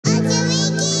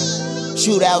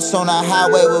Shootouts on the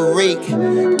highway with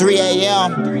Reek. 3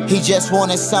 a.m. He just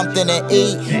wanted something to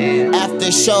eat.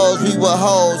 After shows we were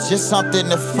hoes, just something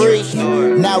to freak.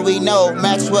 Now we know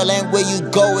Maxwell ain't where you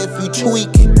go if you tweak.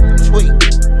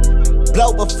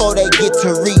 Blow before they get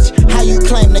to reach. How you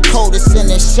claim the coldest in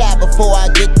the shot before I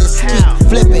get to speak?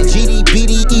 Flipping GD,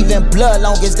 BD, even blood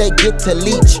long as they get to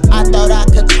leech. I thought I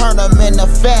could turn them into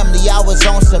family, I was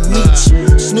on some meat.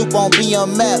 Snoop on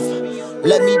BMF,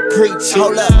 let me preach,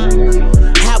 hold up.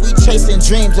 How we chasing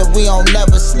dreams and we don't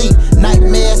never sleep.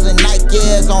 Nightmares and night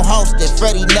gears on hosted,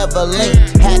 Freddie never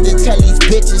linked. Had to tell these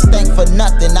bitches thank for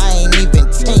nothing, I ain't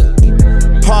even tink.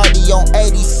 Party on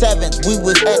 87th, we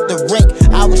was at the rink.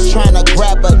 I was trying to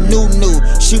grab a new.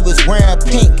 She was wearing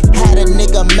pink. Had a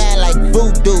nigga mad like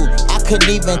voodoo. I couldn't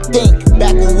even think.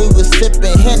 Back when we was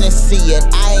sipping Hennessy and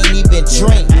I ain't even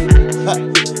drink.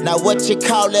 Now what you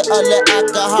call it? A little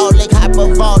alcoholic,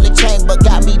 hyperbolic chamber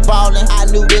got me ballin'. I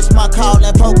knew this my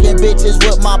calling. Poking bitches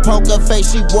with my poker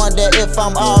face. She wonder if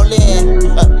I'm all in.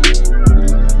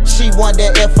 She wonder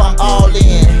if I'm all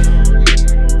in.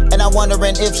 And I'm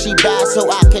wondering if she buy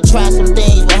so I could try some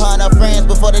things with her and her friends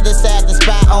before they decide to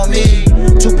spy on me.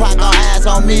 Tupac all eyes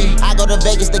on me. I go to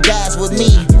Vegas to gas with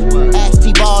me. Ask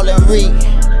T-Ball and Reek.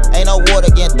 Ain't no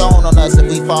water getting thrown on us if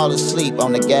we fall asleep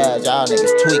on the gas. Y'all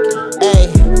niggas tweaking.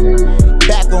 Hey,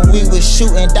 back when we was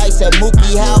shooting dice at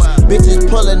Mookie House, bitches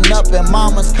pulling up in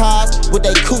mama's cars with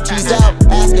they coochies out.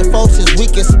 Asking folks if we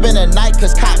can spend a night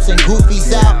cause cops and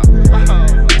goofies out.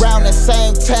 Round the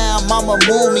same town, mama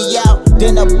moved me out.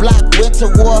 Then the block went to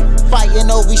war, fighting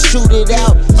over we shoot it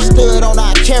out. Stood on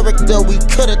our character, we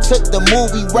coulda took the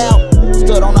movie route.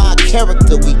 Stood on our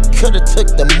character, we coulda took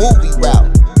the movie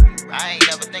route. I ain't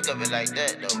never think of it like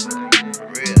that though, for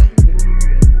real.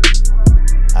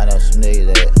 I know some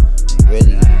niggas that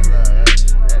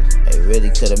really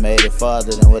coulda made it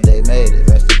farther than what they made it.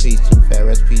 Rest in peace, Too Fat,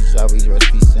 rest in peace, Savo, rest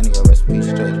in peace, Cindy, rest in peace,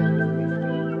 Straight.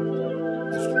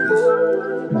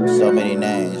 So many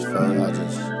names, bro. I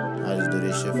just do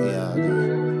this shit for y'all.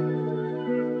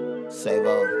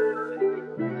 Savo.